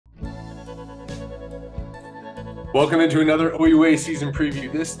Welcome into another OUA season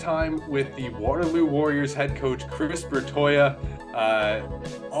preview, this time with the Waterloo Warriors head coach, Chris Bertoia.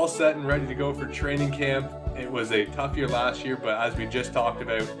 All set and ready to go for training camp. It was a tough year last year, but as we just talked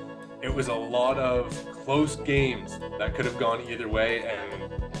about, it was a lot of close games that could have gone either way,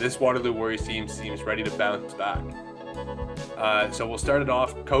 and this Waterloo Warriors team seems ready to bounce back. So we'll start it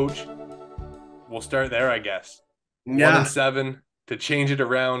off. Coach, we'll start there, I guess. One and Yeah. seven to change it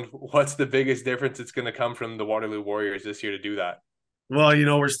around. What's the biggest difference it's going to come from the Waterloo Warriors this year to do that? Well,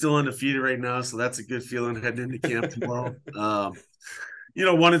 we're still undefeated right now, so that's a good feeling heading into camp tomorrow.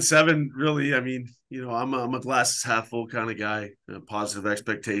 1-7, really. I mean, I'm a glasses half full kind of guy. Positive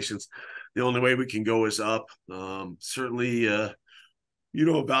expectations. The only way we can go is up. Certainly,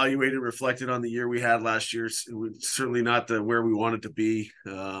 evaluated, reflected on the year we had last year. Certainly not where we wanted to be.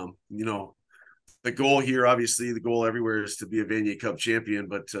 The goal here, obviously, the goal everywhere is to be a Vanier Cup champion,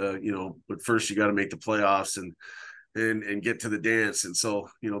 but first you got to make the playoffs and get to the dance. And so,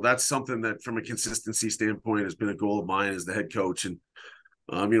 that's something that from a consistency standpoint has been a goal of mine as the head coach. And,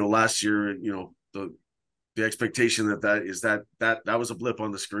 last year, the expectation that was a blip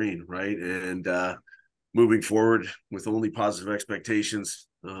on the screen. Right. And, moving forward with only positive expectations.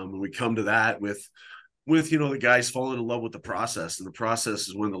 When we come to that with, the guys falling in love with the process, and the process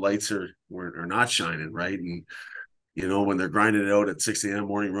is when the lights are not shining. Right. And, when they're grinding it out at 6 a.m.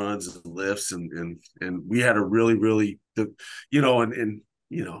 morning runs and lifts, and we had a really I'm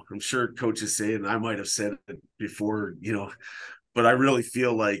sure coaches say it, and I might have said it before, but I really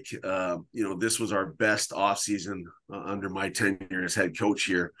feel like this was our best offseason under my tenure as head coach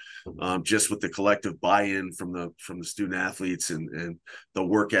here, just with the collective buy-in from the student athletes and the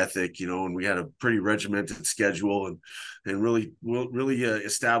work ethic, and we had a pretty regimented schedule and really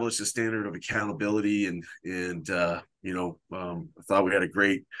established a standard of accountability and I thought we had a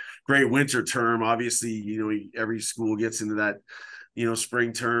great winter term. Obviously, every school gets into that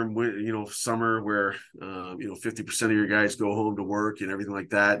spring term, summer where 50% of your guys go home to work and everything like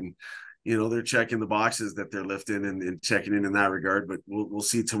that, and they're checking the boxes that they're lifting and checking in that regard. But we'll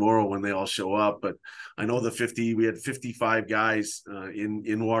see tomorrow when they all show up. But I know we had 55 guys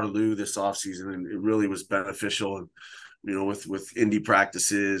in Waterloo this offseason, and it really was beneficial. And with indie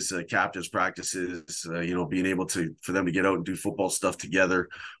practices, captives practices, being able for them to get out and do football stuff together,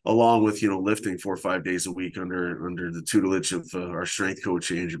 along with, lifting 4 or 5 days a week under the tutelage of our strength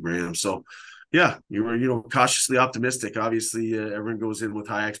coach, Andrew Graham. So, yeah, you were, cautiously optimistic. Obviously, everyone goes in with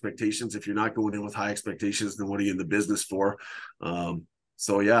high expectations. If you're not going in with high expectations, then what are you in the business for?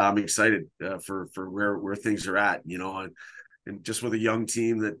 So, yeah, I'm excited for where things are at, and just with a young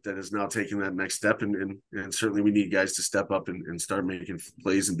team that is now taking that next step, and certainly we need guys to step up and start making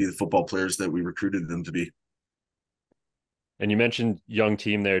plays and be the football players that we recruited them to be. And you mentioned young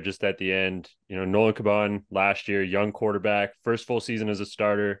team there just at the end. Nolan Caban last year, young quarterback, first full season as a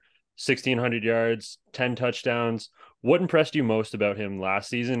starter, 1,600 yards, 10 touchdowns. What impressed you most about him last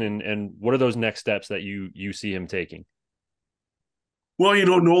season, and what are those next steps that you see him taking? Well,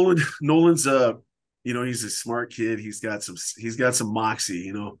 Nolan's he's a smart kid. He's got some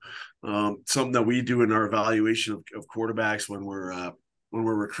moxie, something that we do in our evaluation of quarterbacks when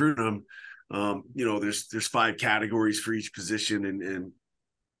we're recruiting them. There's 5 categories for each position, and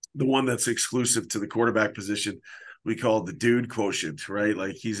the one that's exclusive to the quarterback position we call the dude quotient, right?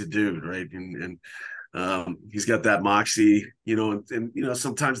 Like, he's a dude, right? And he's got that moxie, and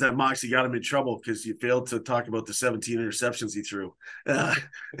sometimes that moxie got him in trouble because you failed to talk about the 17 interceptions he threw.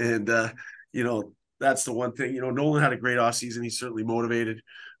 And that's the one thing. Nolan had a great offseason. He's certainly motivated.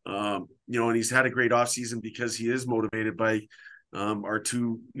 And he's had a great offseason because he is motivated by our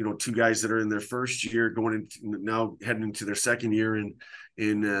two guys that are in their first year, going into now heading into their second year in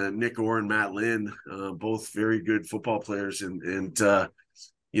Nick Orr and Matt Lynn, both very good football players. We're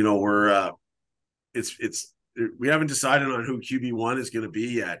we haven't decided on who QB1 is going to be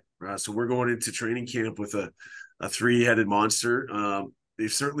yet. So we're going into training camp with a 3-headed monster.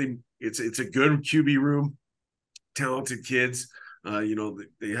 They've certainly, it's a good QB room, talented kids.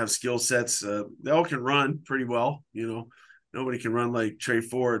 They have skill sets. They all can run pretty well. Nobody can run like Trey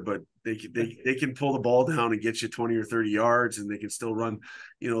Ford, but they can pull the ball down and get you 20 or 30 yards, and they can still run,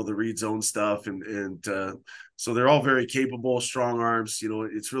 the read zone stuff. And so they're all very capable, strong arms.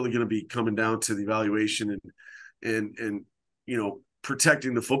 It's really going to be coming down to the evaluation and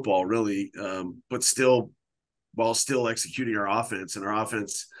protecting the football, really, but while still executing our offense. And our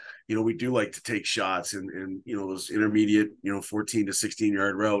offense, we do like to take shots and those intermediate, 14 to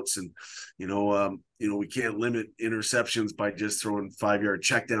 16-yard routes. And, we can't limit interceptions by just throwing 5-yard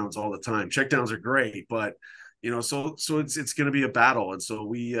checkdowns all the time. Checkdowns are great, but, so it's going to be a battle. And so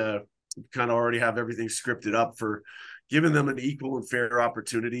we kind of already have everything scripted up for giving them an equal and fair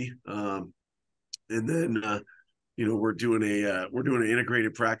opportunity. And then we're doing an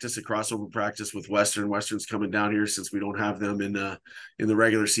integrated practice, a crossover practice with Western. Western's coming down here since we don't have them in the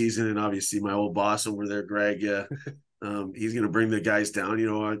regular season, and obviously my old boss over there, Greg, he's going to bring the guys down.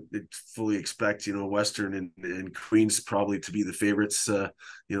 I fully expect Western and Queens probably to be the favorites.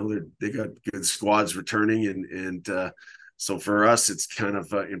 They got good squads returning, and so for us, it's kind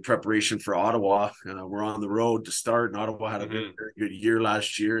of in preparation for Ottawa. We're on the road to start, and Ottawa had a very, very good year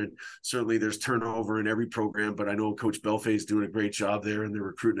last year. And certainly there's turnover in every program, but I know Coach Belfay is doing a great job there, and they're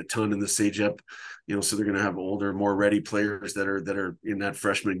recruiting a ton in the CEGEP. So they're going to have older, more ready players that are in that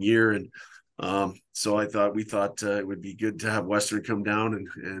freshman year. And so we thought it would be good to have Western come down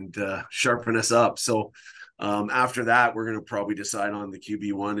and sharpen us up. So after that, we're going to probably decide on the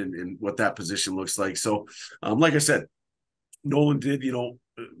QB1 and what that position looks like. So like I said, Nolan did,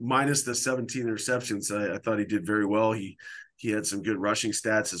 minus the 17 interceptions. I thought he did very well. He had some good rushing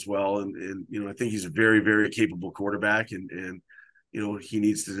stats as well. And I think he's a very, very capable quarterback, and he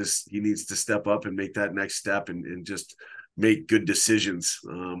needs to step up and make that next step and just make good decisions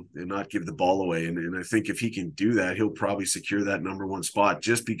and not give the ball away. And I think if he can do that, he'll probably secure that number one spot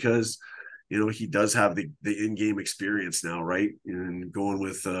just because, he does have the in-game experience now, right? And going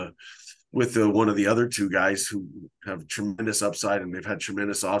with one of the other two guys who have tremendous upside and they've had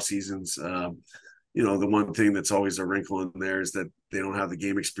tremendous off seasons. The one thing that's always a wrinkle in there is that they don't have the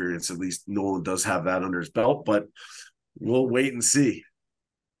game experience. At least Nolan does have that under his belt, but we'll wait and see.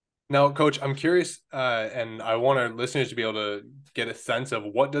 Now, Coach, I'm curious, and I want our listeners to be able to get a sense of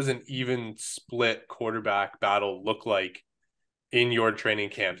what does an even split quarterback battle look like in your training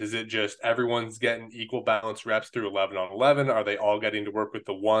camps? Is it just everyone's getting equal balance reps through 11 on 11? Are they all getting to work with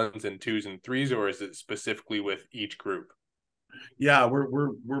the 1s and 2s and 3s, or is it specifically with each group? Yeah,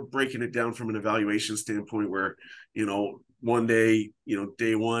 we're breaking it down from an evaluation standpoint where, one day,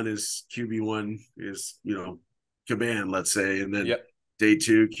 day one is QB1 is, Caban, let's say, and then day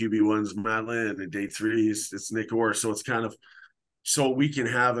 2 QB1's Matt Lynn, and day 3 it's Nick Orr. So it's kind of so we can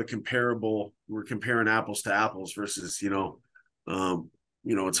have we're comparing apples to apples versus,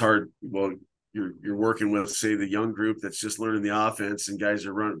 it's hard. Well, you're working with, say, the young group that's just learning the offense, and guys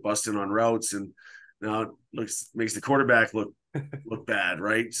are busting on routes, and now it makes the quarterback look bad,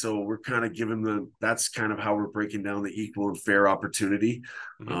 right? So we're kind of giving that's kind of how we're breaking down the equal and fair opportunity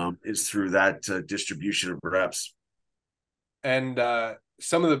is through that distribution of reps. And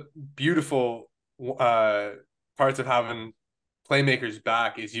some of the beautiful parts of having playmakers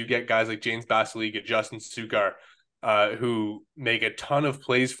back is you get guys like James Basiliga, Justin Sukar, who make a ton of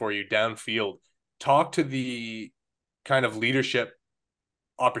plays for you downfield. Talk to the kind of leadership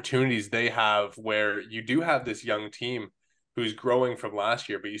opportunities they have where you do have this young team who's growing from last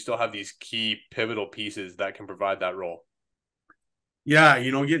year, but you still have these key pivotal pieces that can provide that role. Yeah,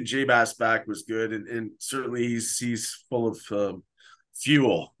 getting J-Bass back was good, and certainly he's full of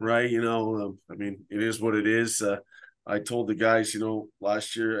fuel, right? I mean, it is what it is. I told the guys,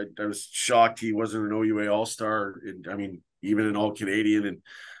 last year I was shocked he wasn't an OUA All-Star, and I mean, even an All-Canadian. And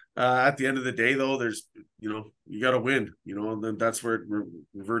at the end of the day, though, there's, you got to win, and then that's where it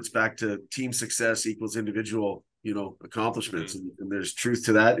reverts back to team success equals individual, accomplishments. And there's truth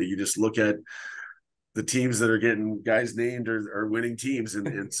to that. You just look at the teams that are getting guys named are winning teams.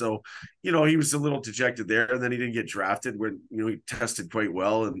 And so, he was a little dejected there, and then he didn't get drafted when, he tested quite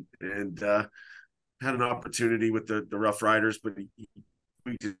well and had an opportunity with the Rough Riders, but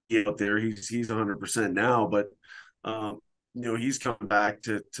we did get up there. He's 100% now, but he's coming back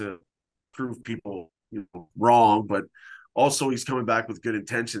to prove people wrong, but also he's coming back with good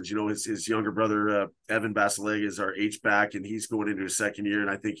intentions. His younger brother Evan Basileg is our H-back, and he's going into his second year, and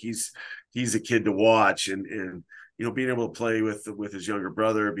I think he's a kid to watch. And being able to play with his younger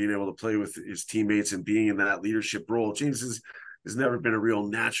brother, being able to play with his teammates, and being in that leadership role. James has never been a real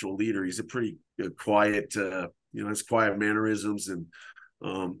natural leader. He's a pretty quiet, has quiet mannerisms, and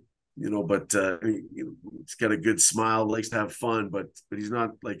but he's got a good smile, likes to have fun, but he's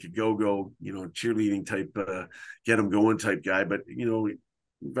not like a go cheerleading type, get him going type guy. But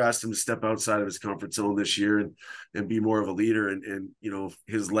we've asked him to step outside of his comfort zone this year and be more of a leader. And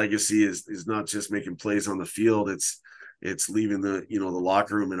his legacy is not just making plays on the field. It's leaving the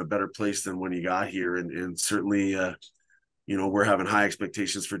locker room in a better place than when he got here. And certainly, we're having high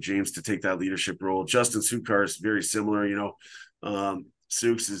expectations for James to take that leadership role. Justin Sukar is very similar.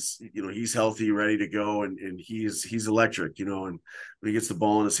 Sukes is, he's healthy, ready to go, and he's electric, and when he gets the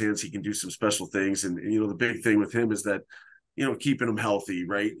ball in his hands, he can do some special things. And the big thing with him is that, keeping him healthy,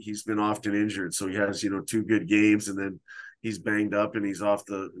 right? He's been often injured, so he has, 2 good games, and then, he's banged up and he's off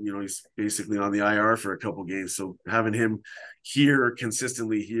the, he's basically on the IR for a couple games. So having him here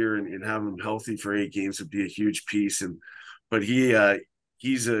consistently here and having him healthy for 8 games would be a huge piece. But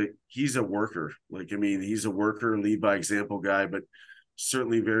he's a worker. Like, I mean, he's a worker, lead by example guy, but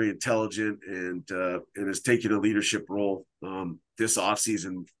certainly very intelligent and has taken a leadership role this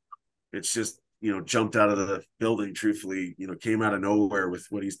offseason. It's just, jumped out of the building, truthfully, came out of nowhere with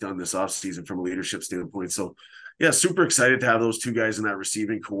what he's done this offseason from a leadership standpoint. So, yeah, super excited to have those two guys in that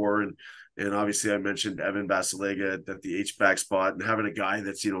receiving core. And obviously I mentioned Evan Basilega at the H-back spot, and having a guy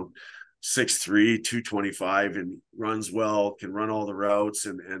that's, 6'3", 225 and runs well, can run all the routes,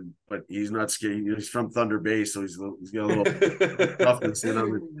 but he's not scared. He's from Thunder Bay, so he's got a little toughness in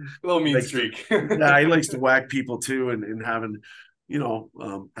him. A little mean streak. Yeah, he likes to whack people too, and having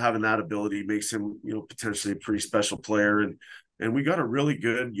having that ability makes him, potentially a pretty special player. And we got a really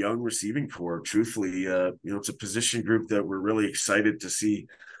good young receiving core. Truthfully, it's a position group that we're really excited to see.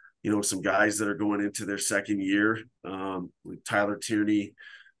 Some guys that are going into their second year, like Tyler Tierney,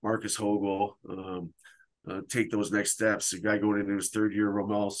 Marcus Hogel, take those next steps. A guy going into his third year,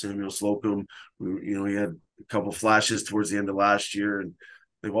 Romel Samuel Slocum, he had a couple flashes towards the end of last year, and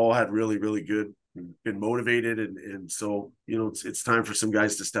they've all had really, really good, been motivated. And so, it's time for some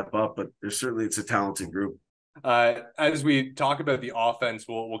guys to step up, but it's a talented group. As we talk about the offense,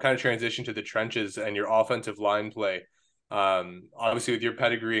 we'll kind of transition to the trenches and your offensive line play. Obviously with your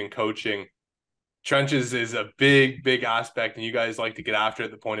pedigree and coaching, trenches is a big aspect, and you guys like to get after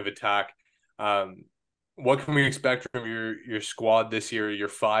at the point of attack. What can we expect from your squad this year, your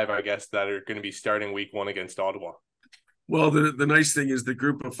 5, I guess, that are going to be starting week 1 against Ottawa? Well, the nice thing is the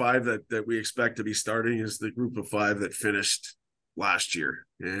group of 5 that we expect to be starting is the group of 5 that finished last year.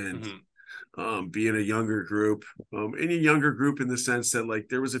 And being a younger group, any younger group in the sense that, like,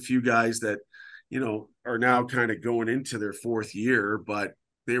 there was a few guys that, are now kind of going into their 4th year, but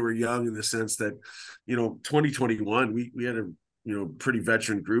they were young in the sense that, 2021, we had a, pretty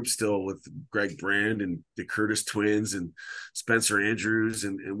veteran group still with Greg Brand and the Curtis twins and Spencer Andrews.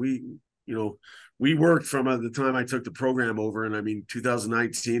 And we, we worked from the time I took the program over. And I mean,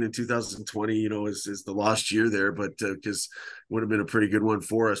 2019 and 2020, is the lost year there, but because it would have been a pretty good one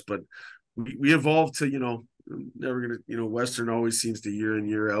for us. But we evolved to, never going to, Western always seems to year in,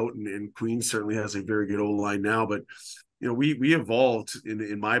 year out. And Queens certainly has a very good O-line now, but we evolved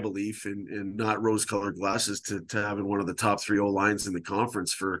in my belief and not rose-colored glasses to having one of the top 3 O-lines in the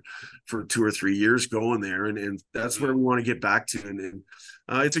conference for 2 or 3 years going there. And that's where we want to get back to. And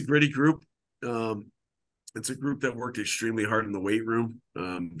it's a gritty group. It's a group that worked extremely hard in the weight room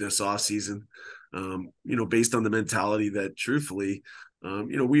this off season, based on the mentality that, truthfully,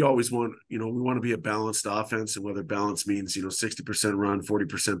 we always want, we want to be a balanced offense, and whether balance means, 60% run,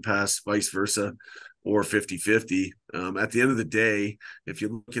 40% pass, vice versa, or 50-50. At the end of the day, if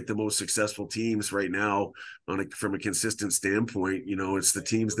you look at the most successful teams right now from a consistent standpoint, it's the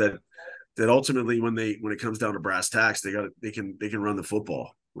teams that ultimately, when it comes down to brass tacks, they can run the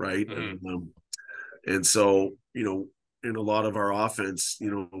football, right? And so, in a lot of our offense,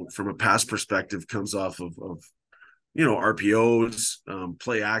 from a pass perspective, comes off of RPOs,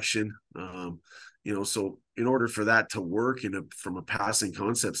 play action. So in order for that to work from a passing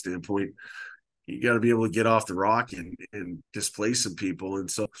concept standpoint, you got to be able to get off the rock and displace some people. And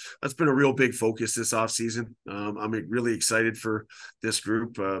so that's been a real big focus this offseason. I'm really excited for this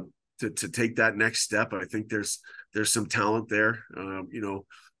group to take that next step. I think there's some talent there.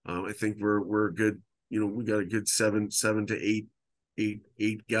 I think we're good. We got a good seven to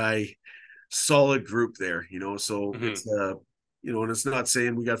eight guy solid group there. So it's and it's not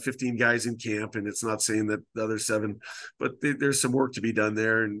saying we got 15 guys in camp, and it's not saying that the other 7, but there's some work to be done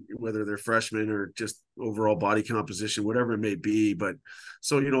there, and whether they're freshmen or just overall body composition, whatever it may be. But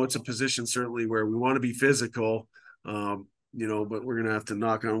so, it's a position certainly where we want to be physical, but we're going to have to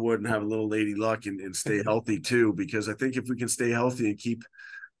knock on wood and have a little lady luck and stay healthy too, because I think if we can stay healthy and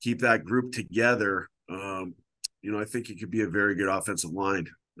keep that group together, I think it could be a very good offensive line.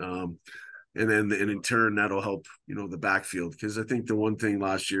 And in turn, that'll help, the backfield. Because I think the one thing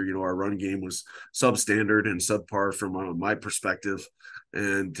last year, our run game was substandard and subpar from my perspective.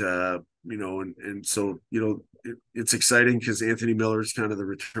 And, so, it's exciting because Anthony Miller's kind of the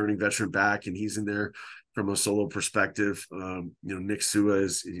returning veteran back, and he's in there from a solo perspective. Nick Sua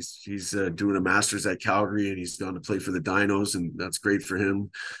he's doing a master's at Calgary, and he's gone to play for the Dinos, and that's great for him,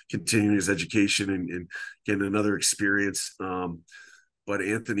 continuing his education and getting another experience. But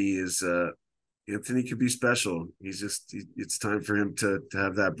Anthony is Anthony could be special. It's time for him to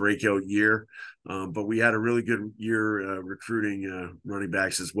have that breakout year. But we had a really good year recruiting running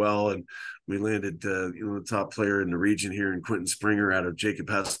backs as well. And we landed, the top player in the region here in Quentin Springer out of Jacob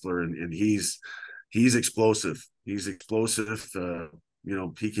Hessler. And he's explosive. He's explosive.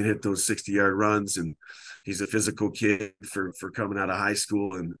 He can hit those 60-yard runs, and he's a physical kid for coming out of high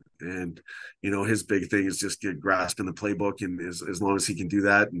school. And his big thing is just get grasping the playbook, and as long as he can do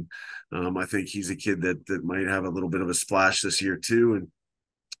that. And I think he's a kid that might have a little bit of a splash this year too. And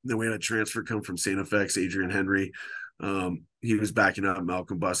then we had a transfer come from St. FX, Adrian Henry. He was backing up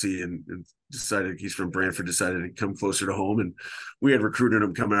Malcolm Bussey and decided, he's from Brantford, decided to come closer to home. And we had recruited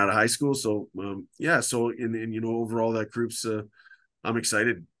him coming out of high school. So so overall that group's I'm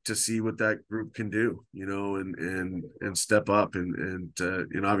excited to see what that group can do, and step up. And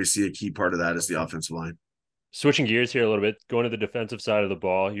obviously a key part of that is the offensive line. Switching gears here a little bit, going to the defensive side of the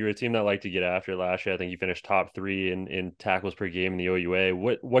ball, you're a team that liked to get after last year. I think you finished top 3 in tackles per game in the OUA.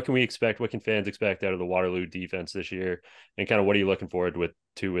 What can we expect? What can fans expect out of the Waterloo defense this year? And kind of what are you looking forward with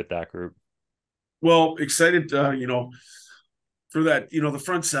that group? Well, excited, for that, the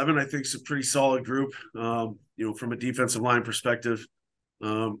front seven, I think, is a pretty solid group. From a defensive line perspective,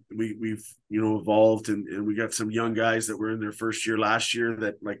 we've evolved, and we got some young guys that were in their first year last year,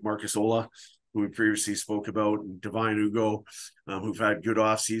 that like Marcus Ola, who we previously spoke about, and Divine Ugo, who've had good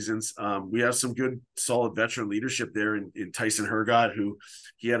off seasons. We have some good, solid veteran leadership there in Tyson Hergott, who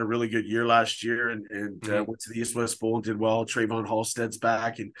he had a really good year last year, and went to the East West Bowl and did well. Trayvon Halstead's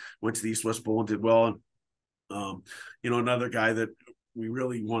back and went to the East West Bowl and did well. And another guy that we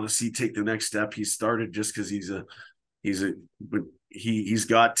really want to see take the next step. He started just because he's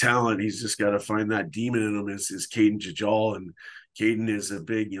got talent. He's just got to find that demon in him. Is Caden Jajal, and Caden is a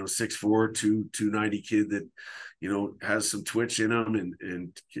big, 6'4", 290 kid that, has some twitch in him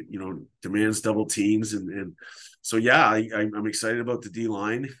and demands double teams. And so, yeah, I'm excited about the D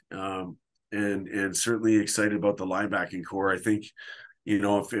line, and certainly excited about the linebacking core. I think,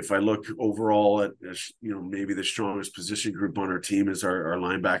 if I look overall at, maybe the strongest position group on our team is our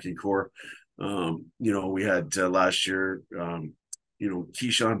linebacking core. We had last year,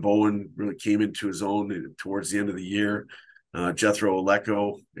 Keyshawn Bowen really came into his own towards the end of the year. Jethro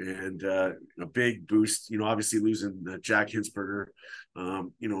Oleko, and a big boost. Obviously losing Jack Hinsberger,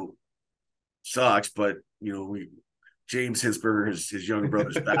 sucks, but James Hinsberger, his younger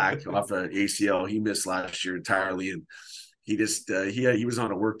brother's back off of ACL. He missed last year entirely, and he just he was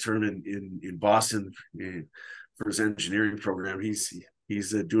on a work term in Boston for his engineering program. He's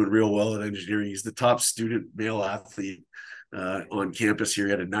doing real well at engineering. He's the top student male athlete on campus here.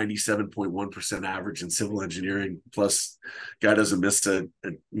 He had a 97.1% average in civil engineering. Plus, guy doesn't miss he's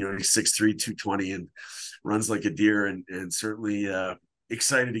 6'3", 220 and runs like a deer, and certainly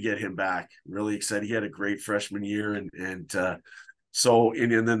excited to get him back. Really excited. He had a great freshman year, and then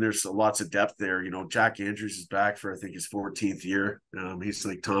there's lots of depth there. Jack Andrews is back for, I think, his 14th year. He's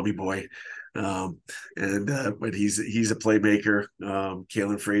like Tommy Boy. But he's a playmaker.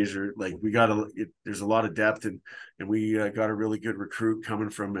 Kalen Fraser, there's a lot of depth, and we got a really good recruit coming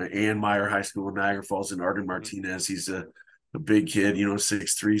from Ann Meyer High School in Niagara Falls, and Arden Martinez. He's a big kid,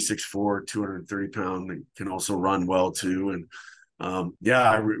 6'3", 6'4", 230 pound, can also run well too. And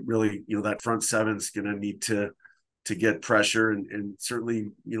I really, that front seven's going to need to get pressure, and certainly,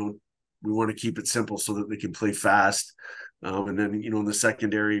 we want to keep it simple so that they can play fast. And then, in the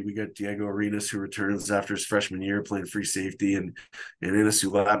secondary, we got Diego Arenas, who returns after his freshman year playing free safety, and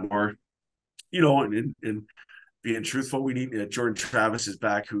Inasu Latmore, and being truthful, we need Jordan Travis is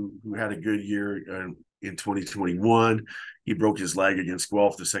back, who had a good year in 2021. He broke his leg against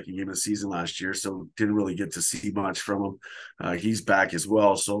Guelph the second game of the season last year, so didn't really get to see much from him. He's back as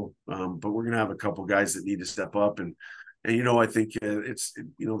well. So, but we're going to have a couple guys that need to step up, and I think it's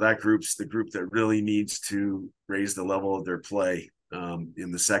that group's the group that really needs to raise the level of their play in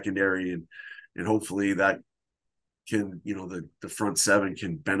the secondary, and hopefully that can, the front seven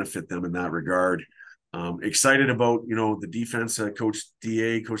can benefit them in that regard. Excited about, the defense. Coach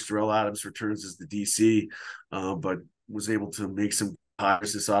Darrell Adams returns as the DC, but was able to make some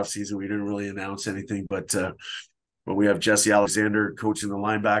hires this offseason. We didn't really announce anything, but we have Jesse Alexander coaching the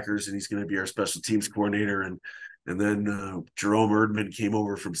linebackers, and he's going to be our special teams coordinator. And then Jerome Erdman came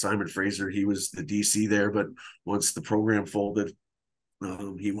over from Simon Fraser. He was the DC there, but once the program folded,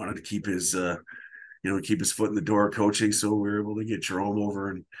 he wanted to keep his foot in the door coaching. So we were able to get Jerome over,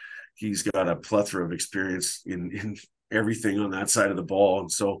 and he's got a plethora of experience in everything on that side of the ball.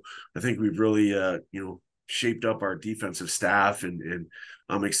 And so I think we've really, shaped up our defensive staff, and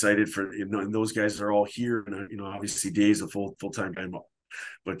I'm excited for, and those guys are all here. And, obviously Dave's a full-time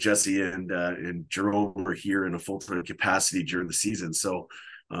but Jesse and Jerome are here in a full-time capacity during the season. So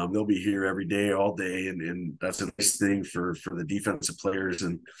they'll be here every day, all day. And that's a nice thing for the defensive players.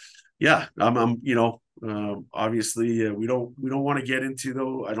 And yeah, obviously we don't want to get into,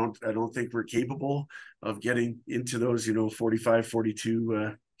 though. I don't think we're capable of getting into those, 45,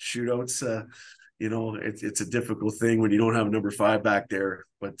 42 shootouts. It's a difficult thing when you don't have a number 5 back there,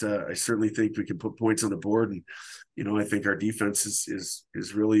 but I certainly think we can put points on the board. And, I think our defense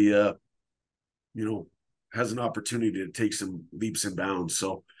is really, has an opportunity to take some leaps and bounds.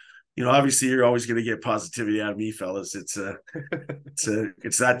 So, obviously you're always going to get positivity out of me, fellas. It's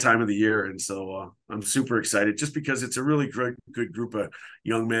that time of the year. And so I'm super excited just because it's a really good group of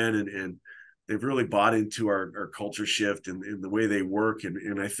young men, and they've really bought into our culture shift and the way they work.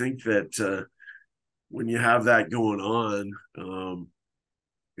 And I think that when you have that going on,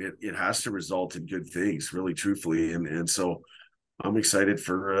 it has to result in good things, really truthfully. And so I'm excited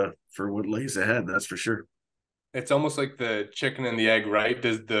for what lays ahead. That's for sure. It's almost like the chicken and the egg, right?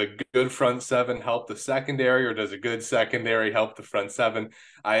 Does the good front 7 help the secondary, or does a good secondary help the front 7?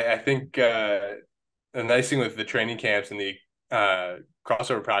 I think the nice thing with the training camps and the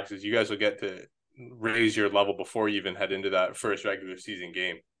crossover practices, you guys will get to raise your level before you even head into that first regular season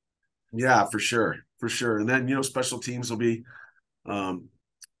game. Yeah, for sure. And then, special teams will be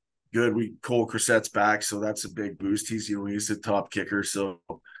good. Cole Crissett's back, so that's a big boost. He's a top kicker, so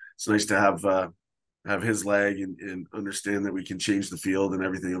it's nice to have his leg and understand that we can change the field and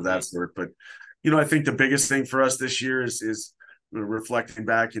everything of that sort. But, I think the biggest thing for us this year is reflecting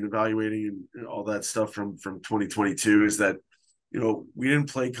back and evaluating and all that stuff from 2022 is that, we didn't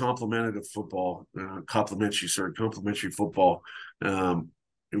play complementary football.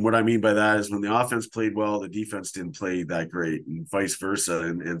 And what I mean by that is when the offense played well, the defense didn't play that great, and vice versa.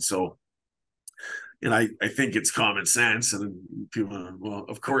 And so, and I think it's common sense, and people, well,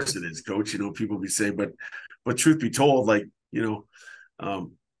 of course it is, coach. People be saying, but truth be told,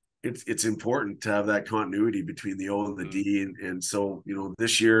 it's important to have that continuity between the O and the D. And so,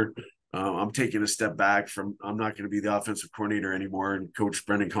 this year, I'm taking a step back from. I'm not going to be the offensive coordinator anymore, and Coach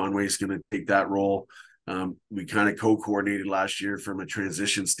Brendan Conway is going to take that role. We kind of co-coordinated last year from a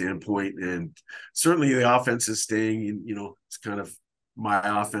transition standpoint, and certainly the offense is staying. It's kind of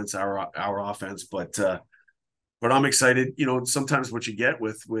my offense, our offense, but I'm excited. Sometimes what you get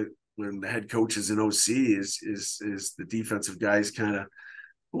with when the head coach is an OC is the defensive guys kind of,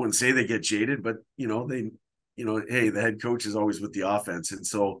 I wouldn't say they get jaded, but hey, the head coach is always with the offense, and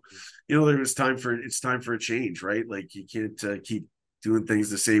so it's time for a change, right? Like you can't keep doing things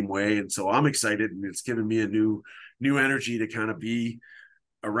the same way. And so I'm excited, and it's given me a new energy to kind of be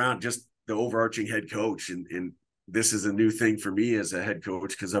around just the overarching head coach. And this is a new thing for me as a head coach,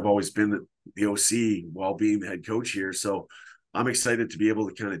 because I've always been the OC while being the head coach here. So I'm excited to be able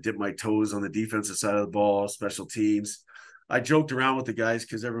to kind of dip my toes on the defensive side of the ball, special teams. I joked around with the guys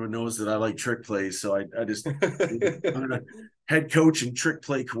because everyone knows that I like trick plays. So I just, I'm a head coach and trick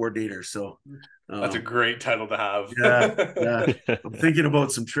play coordinator. So that's a great title to have. Yeah. I'm thinking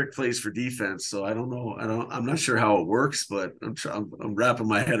about some trick plays for defense. So I don't know. I'm not sure how it works, but I'm wrapping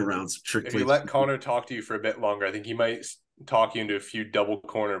my head around some trick plays. If you let Connor talk to you for a bit longer, I think he might talk you into a few double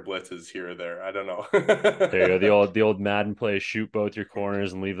corner blitzes here or there. I don't know. There you go. The old Madden play: shoot both your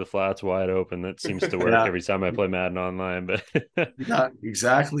corners and leave the flats wide open. That seems to work every time I play Madden online. But yeah,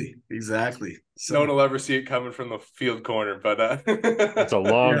 exactly. So, no one will ever see it coming from the field corner, but it's a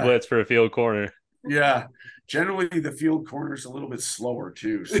long blitz for a field corner. Yeah, generally the field corner is a little bit slower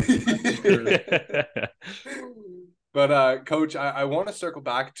too. So But Coach, I want to circle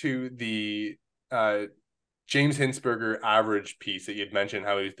back to the James Hinsberger average piece that you'd mentioned,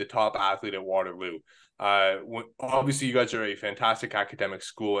 how he's the top athlete at Waterloo. Obviously, you guys are a fantastic academic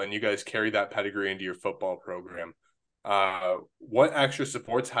school, and you guys carry that pedigree into your football program. What extra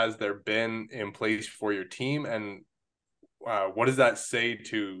supports has there been in place for your team, and what does that say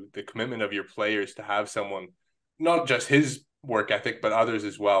to the commitment of your players to have someone, not just his work ethic, but others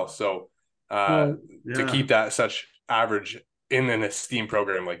as well? So to keep that such average in an esteemed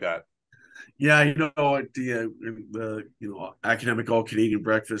program like that. Yeah, at the academic all Canadian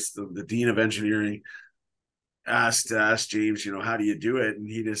breakfast, the dean of engineering asked James, how do you do it? And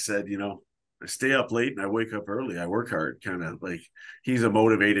he just said, I stay up late and I wake up early. I work hard. Kind of like he's a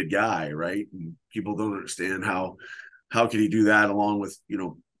motivated guy, right? And people don't understand how could he do that along with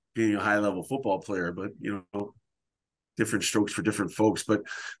being a high level football player, but different strokes for different folks. But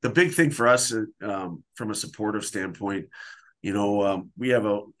the big thing for us from a supportive standpoint, we have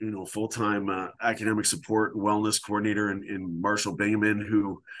a full-time academic support and wellness coordinator in Marshall Bingaman,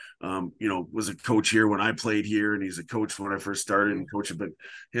 who was a coach here when I played here, and he's a coach when I first started and coaching. But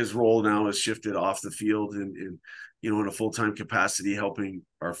his role now has shifted off the field and in a full-time capacity, helping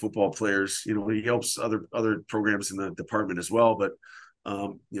our football players. He helps other programs in the department as well, but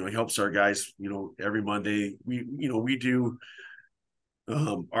he helps our guys. Every Monday we do.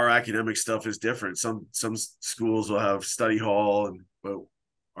 Our academic stuff is different. Some schools will have study hall, but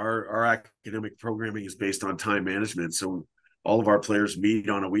our academic programming is based on time management. So all of our players meet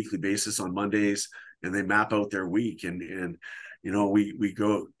on a weekly basis on Mondays, and they map out their week. And we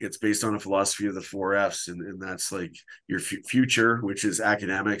go. It's based on a philosophy of the 4 F's, and that's like your future, which is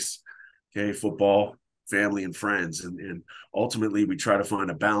academics, okay, football, family, and friends. And ultimately, we try to find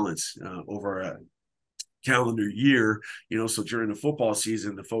a balance over a calendar year. So during the football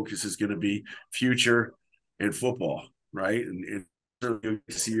season, the focus is going to be future and football, right? And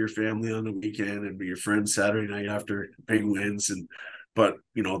see your family on the weekend and be your friends Saturday night after big wins. But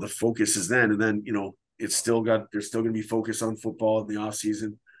the focus is then, and then there's still going to be focus on football in the off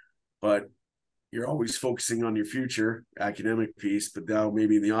season, but you're always focusing on your future academic piece. But now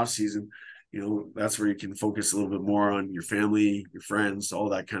maybe in the off season, that's where you can focus a little bit more on your family, your friends, all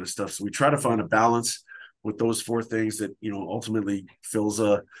that kind of stuff. So we try to find a balance with those 4 things that ultimately fills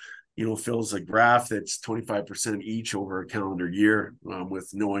a graph that's 25% each over a calendar year, with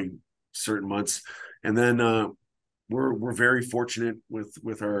knowing certain months. And then we're very fortunate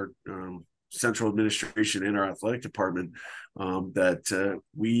with our central administration and our athletic department that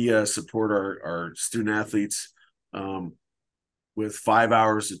we support our student athletes with 5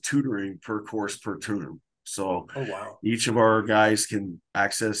 hours of tutoring per course per term. So each of our guys can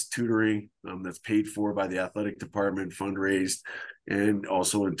access tutoring that's paid for by the athletic department, fundraised, and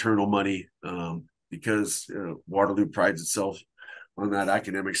also internal money, because Waterloo prides itself on that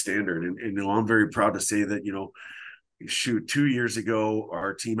academic standard. And I'm very proud to say that 2 years ago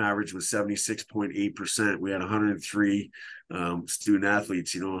our team average was 76.8%. We had 103 student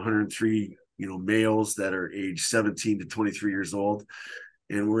athletes, 103 males that are age 17 to 23 years old.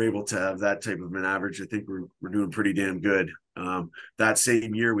 And we're able to have that type of an average. I think we're doing pretty damn good. That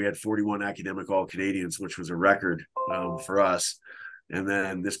same year, we had 41 academic All-Canadians, which was a record for us. And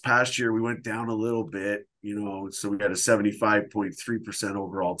then this past year, we went down a little bit, so we had a 75.3%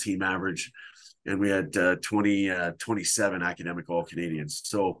 overall team average, and we had 27 academic All-Canadians.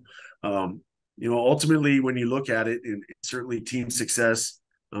 So, ultimately, when you look at it, and certainly team success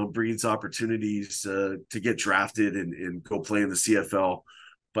breeds opportunities to get drafted and go play in the CFL.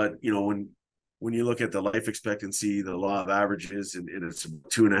 But when you look at the life expectancy, the law of averages, and it's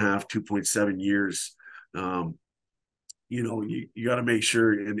 2.7 years, you got to make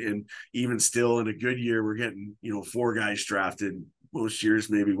sure. And even still, in a good year, we're getting 4 guys drafted. Most years,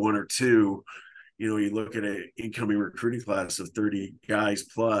 maybe 1 or 2. You look at an incoming recruiting class of 30 guys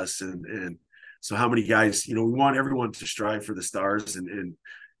plus, and so how many guys? We want everyone to strive for the stars and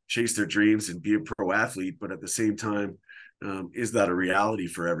chase their dreams and be a pro athlete, but at the same time, is that a reality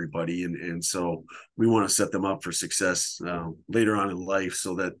for everybody? And so we want to set them up for success later on in life,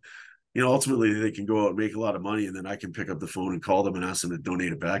 so that ultimately they can go out and make a lot of money, and then I can pick up the phone and call them and ask them to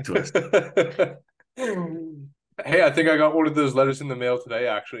donate it back to us. Hey, I think I got one of those letters in the mail today,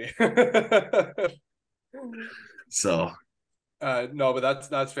 actually. So no, but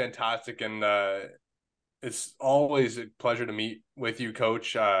that's fantastic, and it's always a pleasure to meet with you,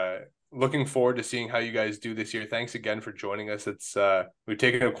 Coach. Looking forward to seeing how you guys do this year. Thanks again for joining us. It's we've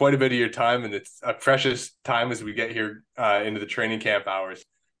taken up quite a bit of your time, and it's a precious time as we get here into the training camp hours.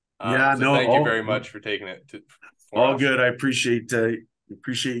 Thank you very much for taking it. All good. I appreciate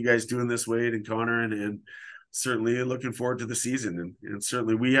you guys doing this, Wade and Connor, and certainly looking forward to the season. And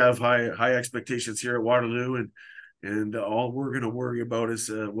certainly we have high expectations here at Waterloo, and all we're going to worry about is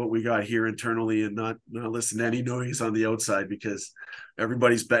what we got here internally, and not listen to any noise on the outside, because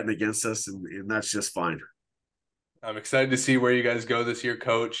everybody's betting against us, and that's just fine. I'm excited to see where you guys go this year,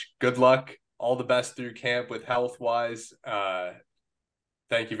 Coach. Good luck. All the best through camp with health-wise.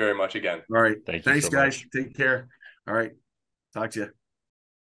 Thank you very much again. All right. Thanks so guys. Take care. All right. Talk to you.